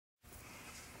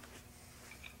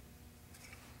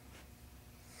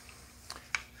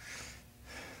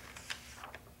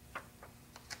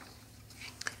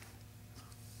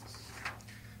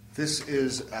This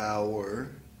is our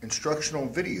instructional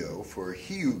video for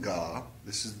Hyuga.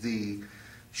 This is the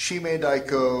Shime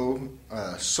Daiko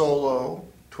solo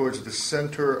towards the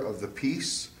center of the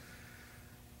piece.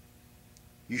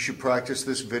 You should practice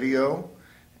this video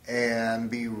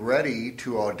and be ready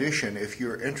to audition if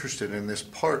you're interested in this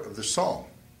part of the song.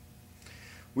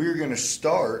 We're going to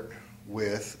start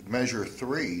with measure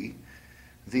 3.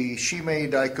 The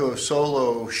Shime Daiko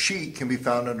solo sheet can be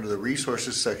found under the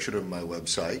resources section of my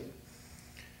website.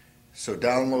 So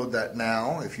download that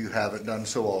now if you haven't done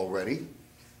so already.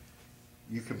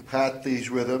 You can pat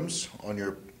these rhythms on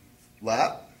your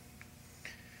lap.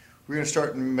 We're going to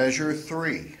start in measure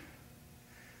 3.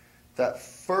 That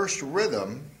first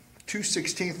rhythm, 2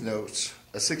 16th notes,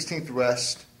 a 16th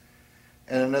rest,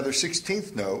 and another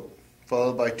 16th note,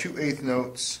 followed by 2 8th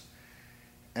notes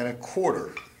and a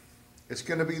quarter. It's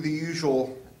going to be the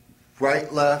usual right,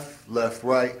 left, left,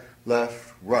 right,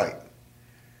 left, right.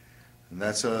 And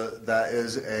that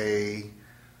is a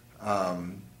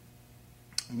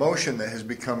motion that has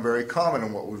become very common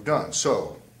in what we've done.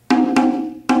 So,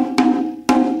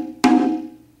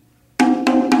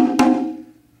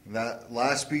 that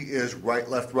last beat is right,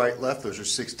 left, right, left. Those are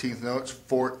 16th notes,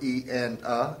 4 E and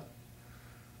A.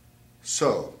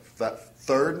 So, that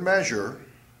third measure,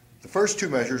 the first two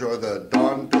measures are the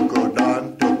don, doko,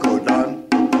 don, doko, don,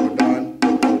 doko, don,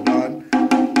 doko,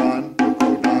 don, don,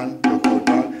 doko, don, doko,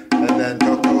 don, and then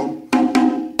doko.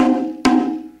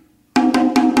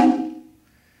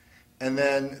 And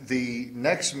then the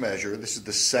next measure, this is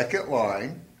the second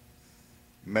line,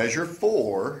 measure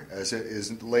 4, as it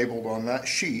is labeled on that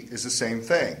sheet, is the same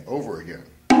thing over again.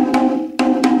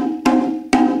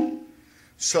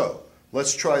 So,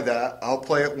 let's try that. I'll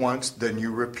play it once, then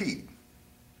you repeat.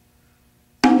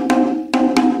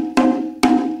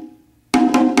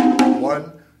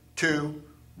 1, 2,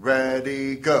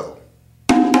 ready, go.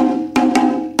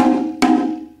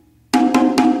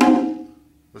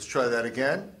 Let's try that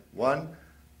again. 1,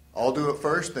 I'll do it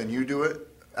first, then you do it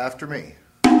after me.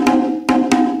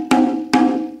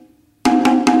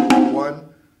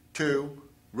 1, 2,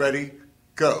 ready,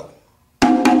 go.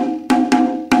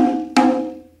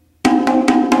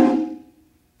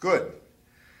 Good.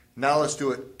 Now let's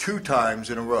do it 2 times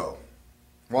in a row.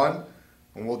 1,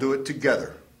 and we'll do it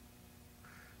together.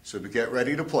 So get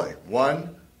ready to play.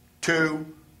 1, 2,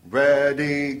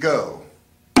 ready, go.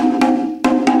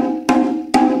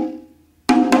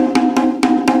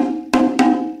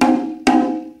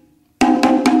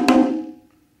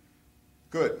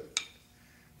 Good.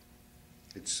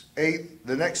 It's 8th.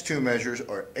 The next 2 measures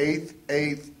are 8th,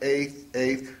 8th, 8th,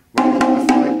 8th, right,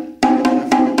 left, right,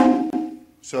 left, right.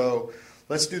 So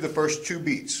let's do the first 2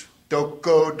 beats.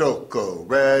 Doko, doko,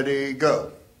 ready,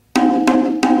 go.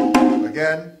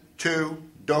 Again, 2,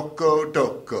 doko,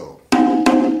 doko.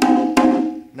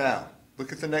 Now,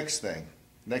 look at the next thing.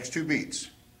 Next 2 beats.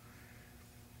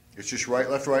 It's just right,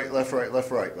 left, right, left, right,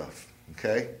 left, right, left.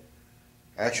 Okay?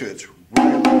 Actually, it's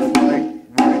right, left, right,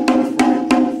 right, left, right,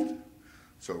 left.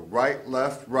 So right,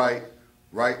 left, right,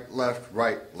 right, left,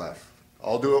 right, left.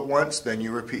 I'll do it once, then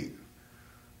you repeat.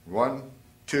 1,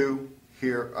 2,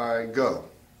 here I go.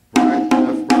 Right,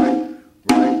 left, right,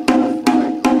 right, left,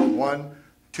 right, left. 1,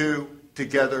 2,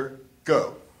 together,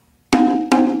 go.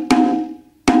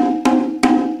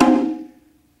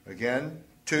 Again,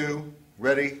 2,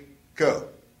 ready, go.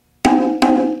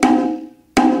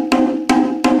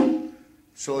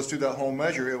 So let's do that whole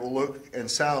measure. It will look and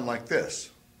sound like this.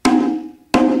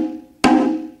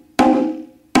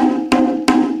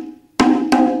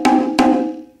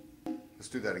 Let's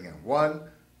do that again. 1,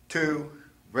 2,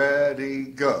 ready,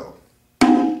 go.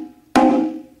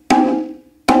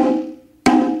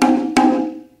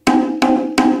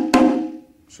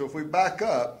 So if we back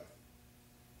up,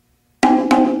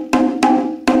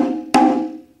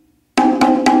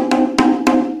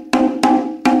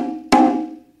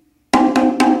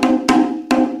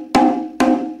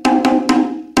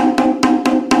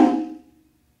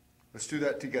 let's do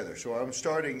that together. So I'm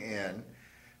starting in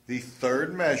the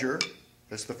third measure.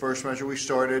 That's the first measure we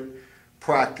started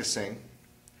practicing.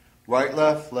 Right,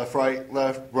 left, left, right,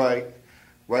 left, right,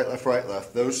 right, left, right,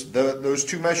 left. Those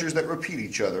 2 measures that repeat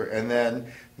each other. And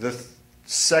then the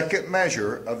second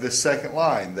measure of the second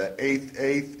line, the 8th,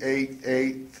 8th, 8th,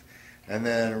 8th, and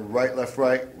then right, left,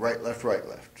 right, right, left, right,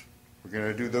 left. We're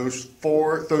going to do those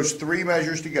 3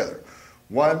 measures together.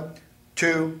 1,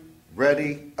 2,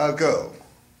 ready, go.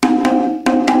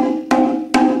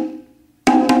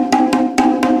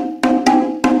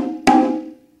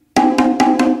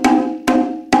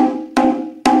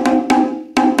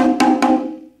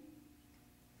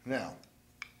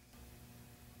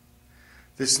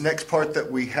 This next part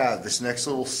that we have, this next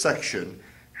little section,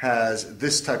 has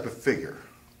this type of figure.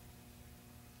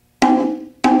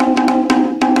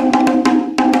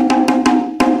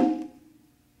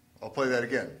 I'll play that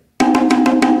again.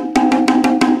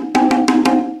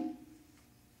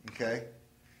 Okay?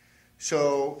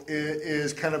 So it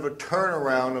is kind of a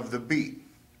turnaround of the beat.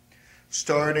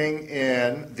 Starting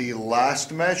in the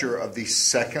last measure of the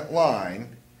second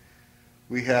line,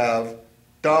 we have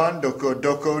don, doko,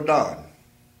 doko, don.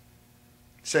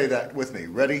 Say that with me.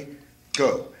 Ready?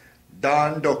 Go.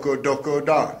 Don, doko, doko,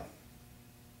 don.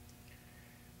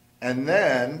 And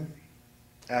then,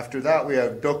 after that, we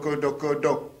have doko, doko,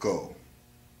 doko.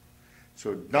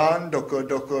 So don, doko,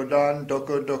 doko, don,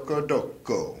 doko, doko,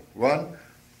 doko. 1,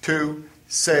 2,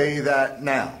 say that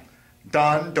now.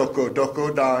 Don, doko,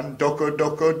 doko, don, doko,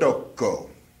 doko, doko.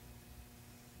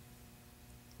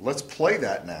 Let's play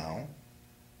that now.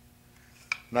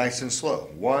 Nice and slow.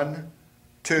 1,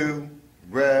 2,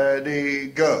 ready,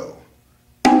 go.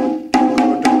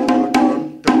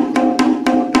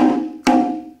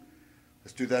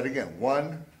 Let's do that again.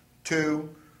 1, 2,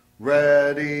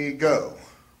 ready, go.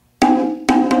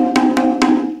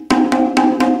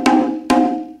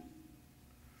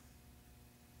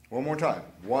 One more time.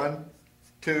 1,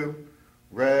 2,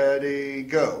 ready,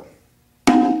 go.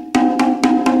 I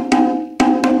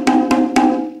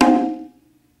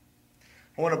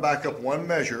want to back up one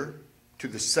measure to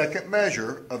the second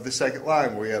measure of the second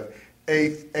line where we have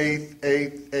eighth, eighth,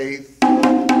 eighth, eighth.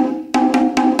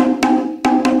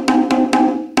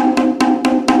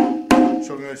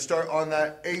 So I'm going to start on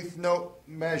that eighth note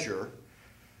measure.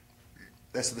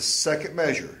 That's the second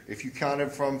measure. If you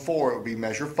counted from 4, it would be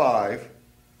measure 5.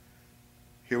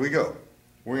 Here we go.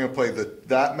 We're going to play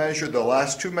that measure, the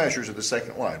last 2 measures of the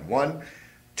second line. 1,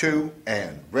 2,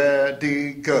 and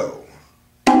ready, go.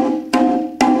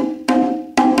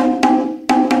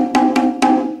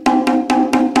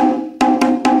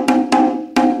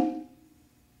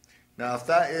 Now, if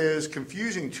that is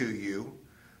confusing to you,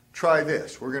 try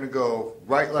this. We're going to go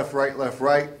right, left, right, left,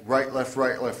 right, right, left,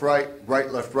 right, left, right,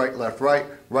 right, left, right, left, right,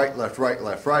 right, left, right,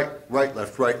 left, right, right,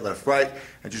 left, right, left, right,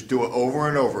 and just do it over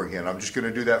and over again. I'm just going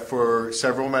to do that for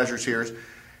several measures here.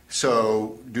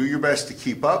 So do your best to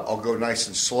keep up. I'll go nice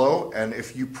and slow, and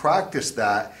if you practice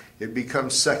that, it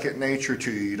becomes second nature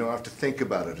to you. You don't have to think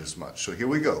about it as much. So here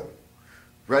we go.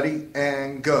 Ready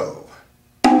and go.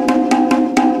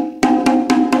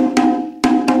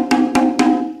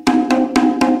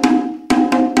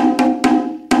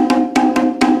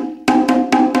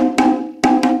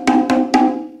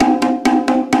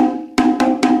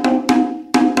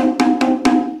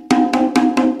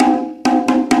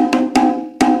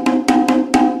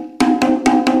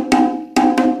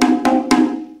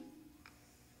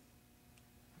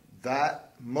 That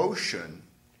motion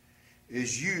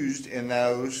is used in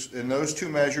those 2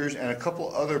 measures and a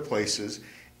couple other places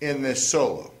in this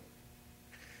solo.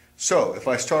 So if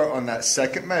I start on that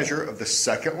second measure of the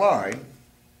second line,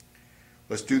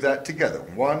 let's do that together.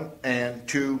 1 and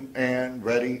 2 and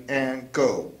ready and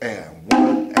go. And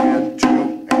 1 and 2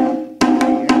 and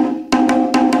ready and.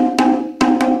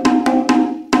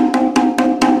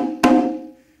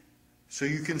 So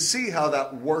you can see how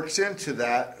that works into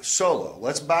that solo.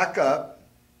 Let's back up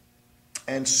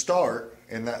and start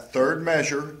in that third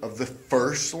measure of the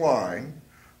first line.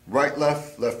 Right,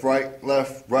 left, left, right,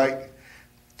 right,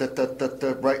 da, da, da,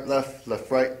 da, right, left,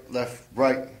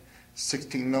 right.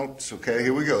 16 notes. Okay,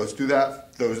 here we go. Let's do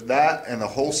that. That and the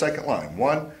whole second line.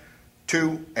 1,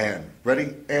 2, and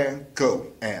ready and go.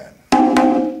 And.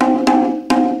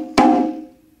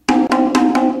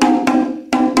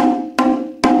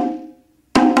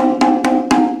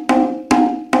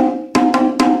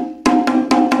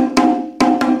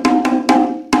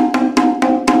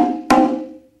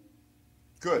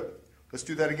 Good. Let's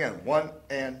do that again. 1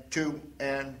 and 2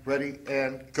 and ready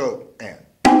and go. And.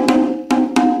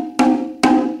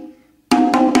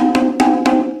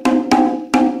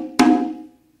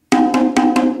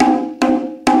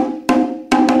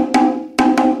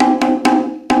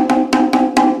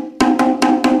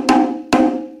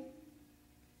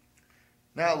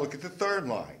 Now look at the third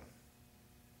line.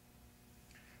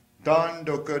 Don,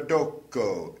 doko,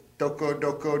 doko, doko,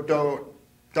 doko, do.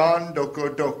 Don, doko,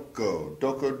 doko,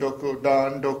 doko, doko,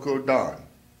 don, doko, don.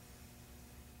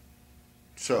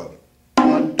 So,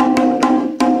 1,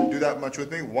 2, do that much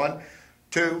with me. 1,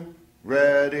 2,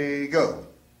 ready, go.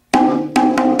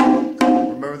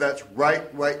 Remember that's right,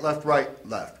 right, left, right,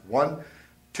 left. 1,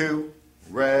 2,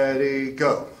 ready,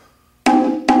 go.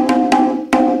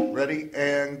 Ready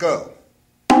and go.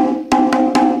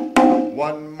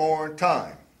 One more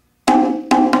time.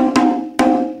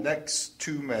 next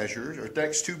two measures, or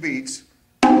next two beats,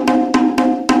 and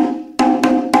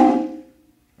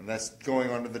that's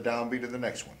going on to the downbeat of the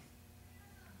next one.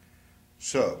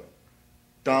 So,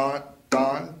 don,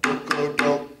 don, doko,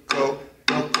 doko,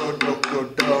 doko,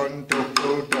 doko, don,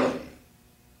 doko, don.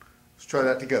 Let's try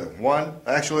that together. One,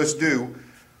 actually let's do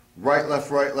right,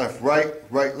 left, right, left, right,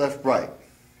 right, left, right.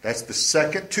 That's the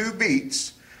second two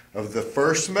beats of the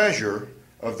first measure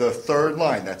of the third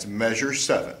line. That's measure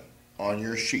 7 on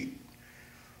your sheet.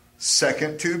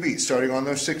 Second two beats starting on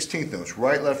those 16th notes.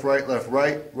 Right, left, right, left,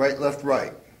 right, right, left,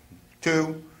 right.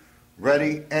 2,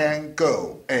 ready, and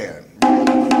go. And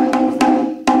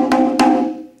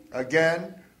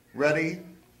again, ready,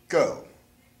 go.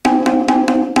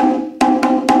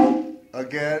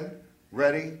 Again,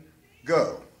 ready,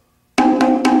 go.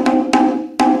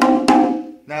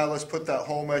 Now let's put that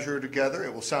whole measure together.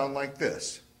 It will sound like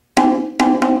this.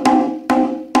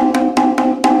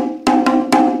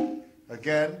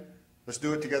 Again, let's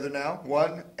do it together now.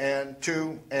 1 and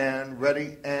 2 and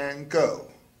ready and go.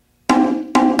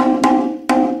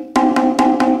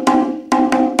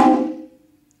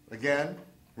 Again,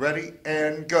 ready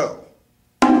and go.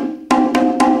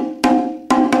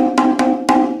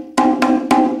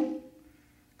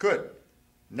 Good.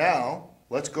 Now,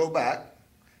 let's go back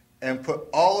and put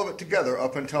all of it together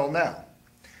up until now.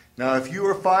 Now, if you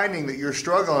are finding that you're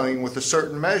struggling with a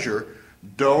certain measure,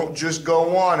 don't just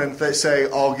go on and say,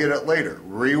 I'll get it later.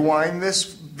 Rewind this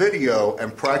video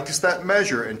and practice that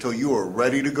measure until you are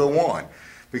ready to go on.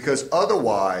 Because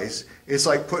otherwise, it's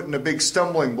like putting a big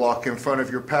stumbling block in front of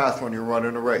your path when you're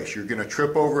running a race. You're going to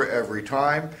trip over it every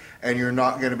time, and you're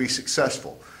not going to be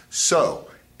successful. So,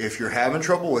 if you're having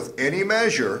trouble with any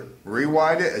measure,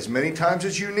 rewind it as many times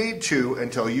as you need to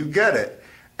until you get it,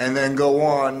 and then go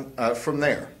on from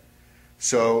there.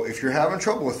 So, if you're having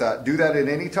trouble with that, do that at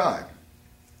any time.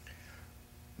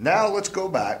 Now let's go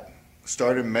back,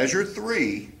 start in measure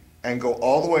 3, and go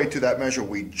all the way to that measure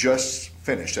we just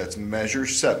finished. That's measure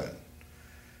 7.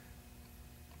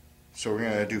 So we're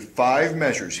going to do 5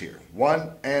 measures here.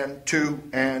 1 and 2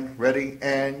 and ready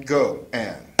and go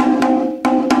and.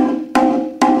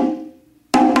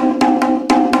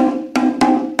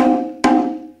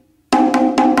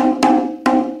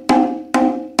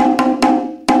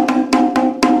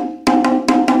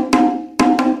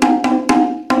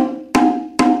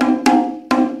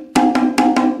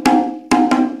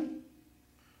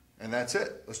 And that's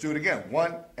it. Let's do it again.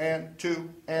 1 and 2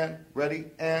 and ready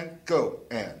and go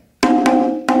and.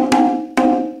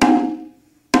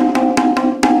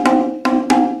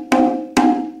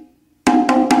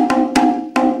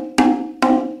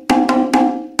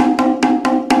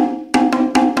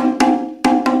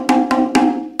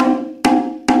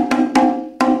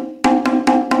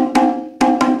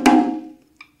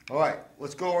 All right,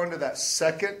 let's go on to that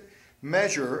second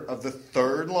measure of the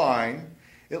third line.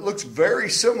 It looks very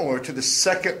similar to the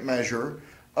second measure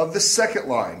of the second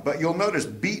line, but you'll notice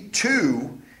beat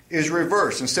 2 is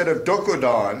reversed. Instead of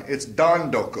doko-don, it's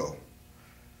don-doko.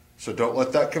 So don't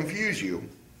let that confuse you.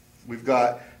 We've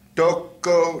got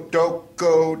doko,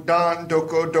 doko, don,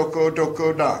 doko, doko,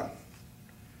 doko, don.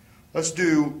 Let's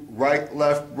do right,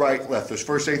 left, right, left. Those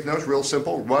first 8 notes, real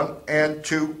simple. 1 and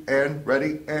 2 and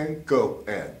ready and go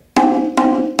and.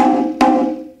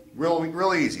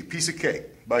 Really easy, piece of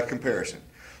cake by comparison.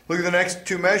 Look at the next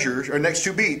 2 measures, or next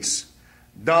 2 beats.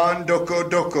 Don, doko,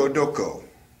 doko, doko.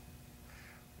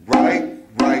 Right,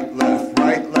 right, left,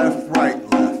 right, left, right,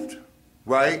 left.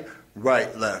 Right,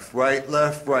 right, left, right,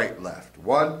 left, right, left.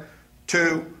 1,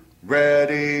 2,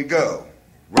 ready, go.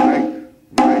 Right,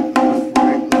 right, left,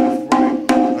 right, left, right,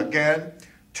 left. Again,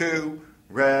 2,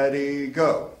 ready,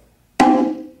 go.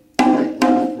 Right,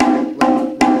 left, right,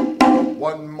 left, right, left.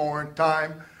 One more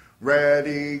time.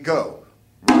 Ready, go.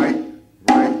 Right,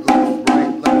 right, left,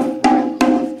 right, left, right,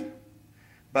 left.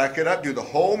 Back it up, do the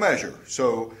whole measure.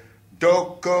 So,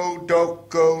 doko,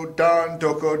 doko, don,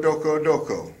 doko, doko,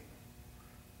 doko.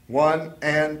 1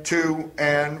 and 2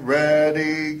 and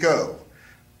ready, go.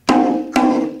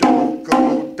 Doko,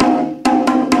 doko, don,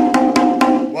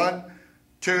 doko. 1,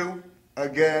 2,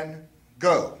 again,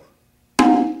 go.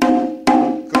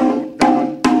 Doko,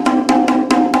 don,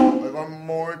 doko. One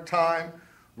more time.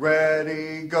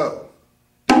 Ready, go.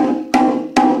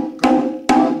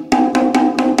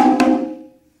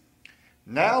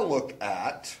 Now look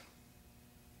at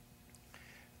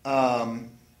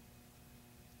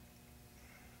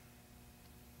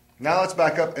now let's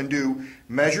back up and do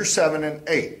measure 7 and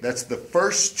 8. That's the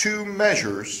first 2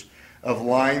 measures of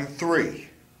line 3.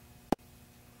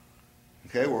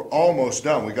 Okay, we're almost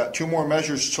done. We got 2 more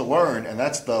measures to learn, and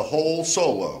that's the whole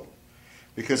solo.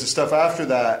 because the stuff after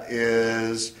that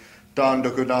is don,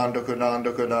 doko, don, doko, don,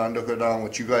 doko, don, doko, don,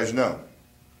 which you guys know.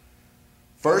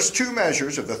 First two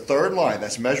measures of the third line,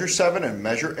 that's measure 7 and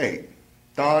measure 8.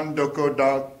 Don, doko,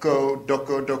 doko,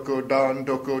 doko, doko, don,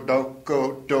 doko,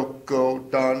 doko,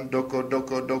 doko, don, doko,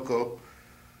 doko, doko.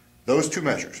 Those two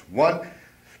measures. 1,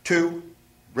 2,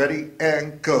 ready,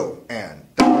 and go. And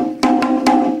don.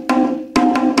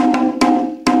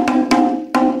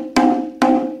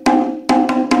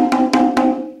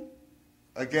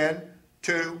 Again,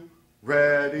 2,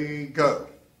 ready, go.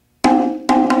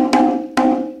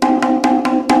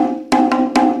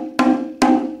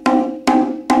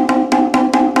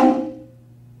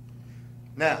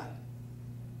 Now,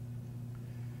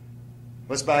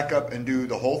 let's back up and do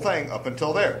the whole thing up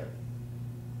until there.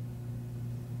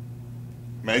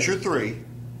 Measure 3,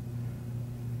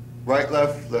 right,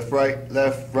 left,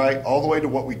 right, all the way to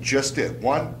what we just did.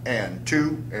 1 and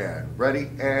 2 and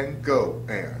ready and go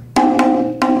and.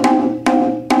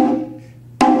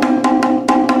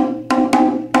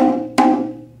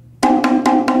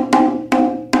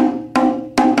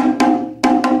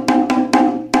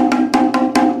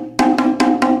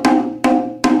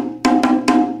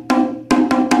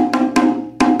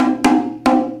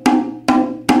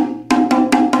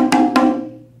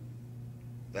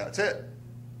 That's it.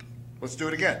 Let's do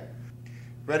it again.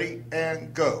 Ready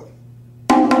and go.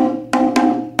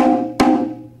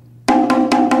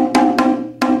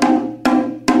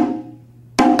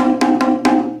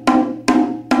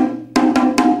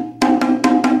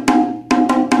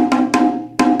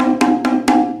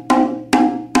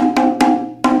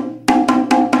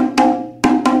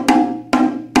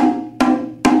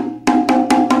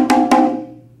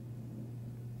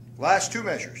 Last two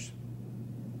measures.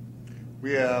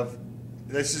 We have,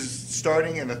 this is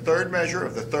starting in the third measure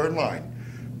of the third line.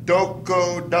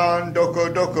 Doko, don,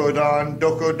 doko, doko, don,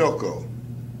 doko, doko.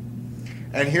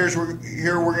 And here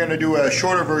we're going to do a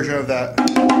shorter version of that.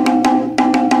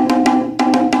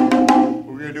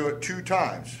 We're going to do it 2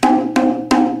 times.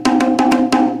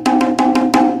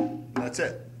 That's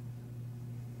it.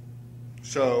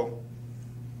 So,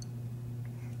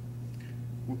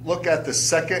 look at the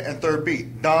second and third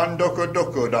beat. Don, doko,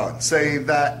 doko, don. Say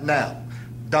that now.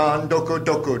 Don, doko,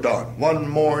 doko, don. One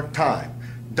more time.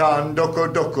 Don, doko,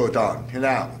 doko, don.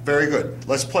 Now, very good.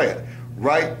 Let's play it.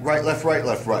 Right, right, left, right,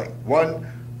 left, right. 1,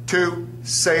 2,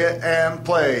 say it and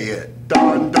play it.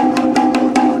 Don, doko,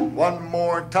 doko, don. One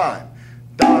more time.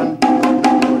 Don, doko,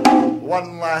 doko, don.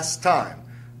 One last time.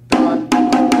 Don,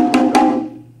 doko, doko,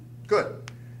 don. Good.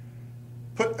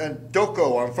 Put a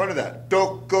doko on front of that.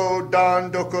 Doko,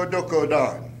 don, doko, doko,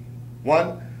 don.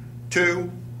 1,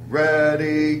 2,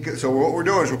 ready. So what we're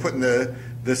doing is we're putting the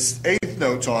 8th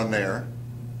notes on there.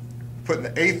 Putting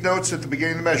the 8th notes at the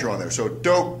beginning of the measure on there. So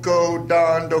doko,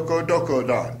 don, doko, doko,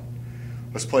 don.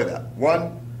 Let's play that.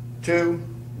 1, 2,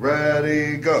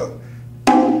 ready, go.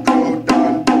 Doko,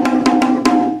 don, doko, doko,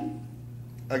 don.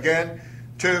 Again,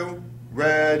 2,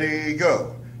 ready,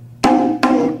 go. Doko,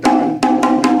 don,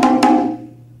 doko, doko,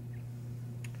 don.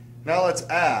 Now let's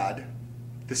add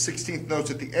the 16th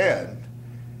notes at the end.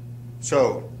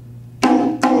 So,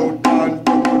 doko, don,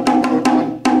 doko, doko,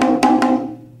 don, doko,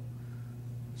 doko.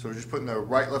 So we're just putting the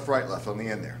right, left on the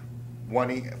end there.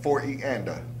 1 E, 4 E, and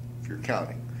if you're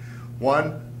counting.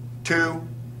 1, 2,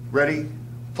 ready,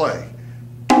 play.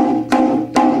 Doko,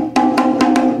 don, doko,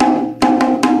 doko, don,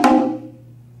 doko, doko.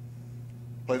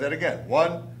 Play that again.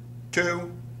 1,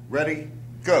 2, ready,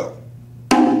 go.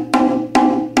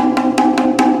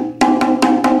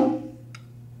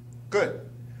 Good.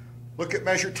 Look at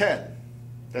measure 10.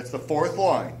 That's the 4th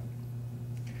line.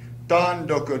 Don,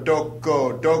 doko,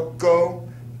 doko, doko,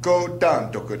 go,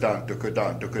 don, doko, don, doko,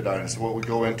 don, doko, don. That's what we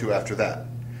go into after that.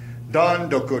 Don,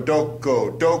 doko,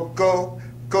 doko, doko,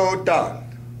 go, don.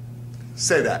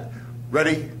 Say that.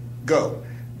 Ready, go.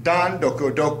 Don, doko,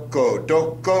 doko,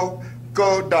 doko,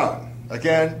 go, don.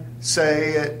 Again,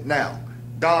 say it now.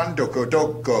 Don, doko,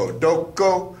 doko,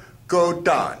 doko, go,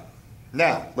 don.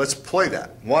 Now, let's play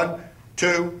that. 1,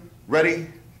 2, ready,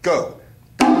 go.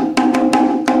 Don, doko,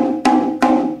 doko,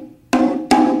 doko, go,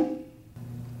 don.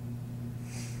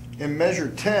 In measure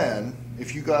 10,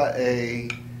 if you got a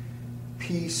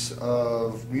piece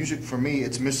of music for me,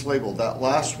 it's mislabeled. That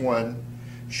last one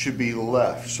should be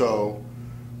left. So,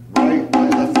 right,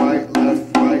 right, left, right,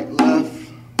 left, right, left,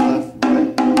 left,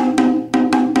 right.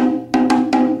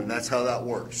 And that's how that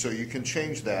works. So you can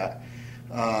change that.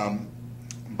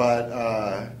 But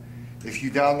if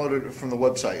you downloaded it from the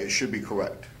website, it should be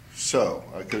correct. So,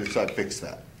 because I fixed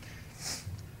that.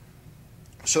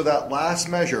 So that last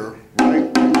measure, right,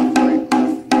 right,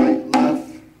 left, right, left,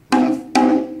 left,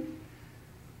 right.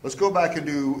 Let's go back and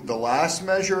do the last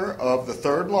measure of the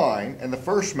third line and the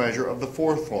first measure of the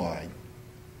fourth line.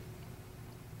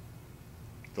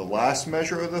 The last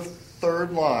measure of the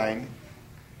third line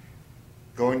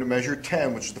going to measure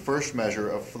 10, which is the first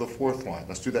measure for the fourth line.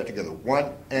 Let's do that together.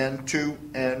 1 and 2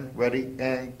 and ready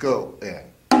and go and.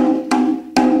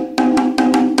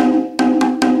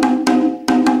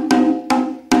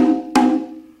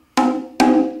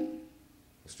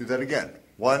 Let's do that again.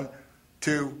 1,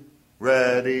 2,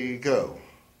 ready, go.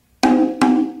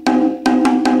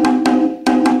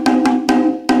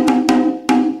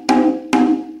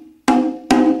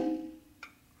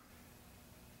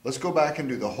 Let's go back and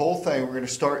do the whole thing. We're going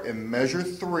to start in measure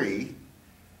 3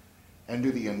 and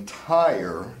do the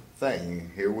entire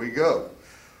thing. Here we go.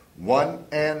 1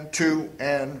 and 2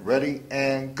 and ready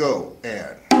and go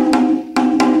and.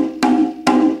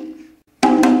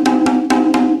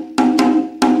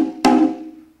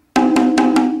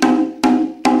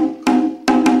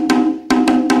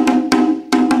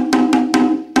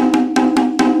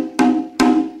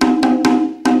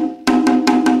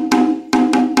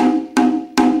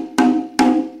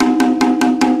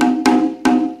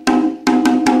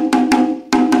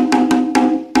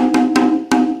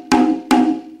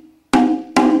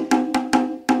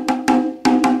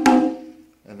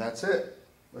 That's it.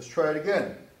 Let's try it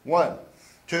again. 1,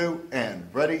 2, and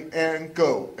ready and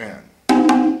go and.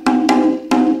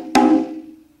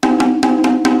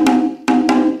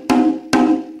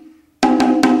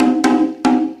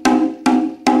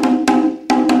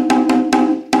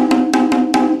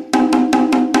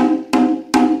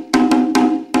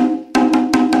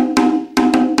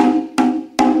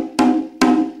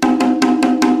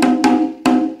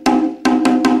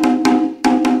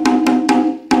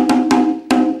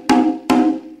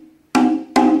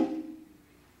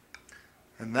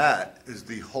 And that is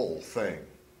the whole thing.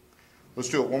 Let's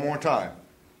do it one more time.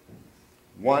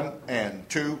 1 and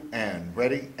 2 and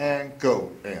ready and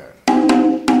go and.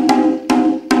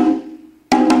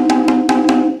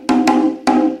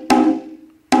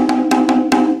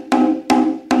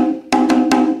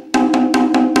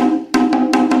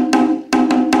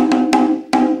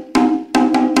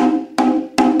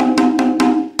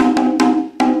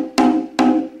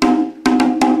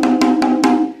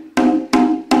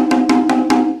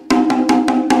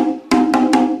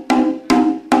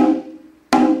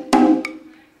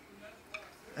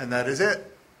 And that is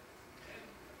it.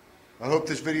 I hope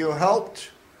this video helped.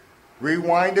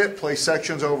 Rewind it, play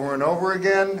sections over and over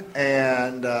again,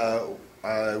 and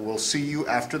I will see you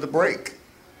after the break.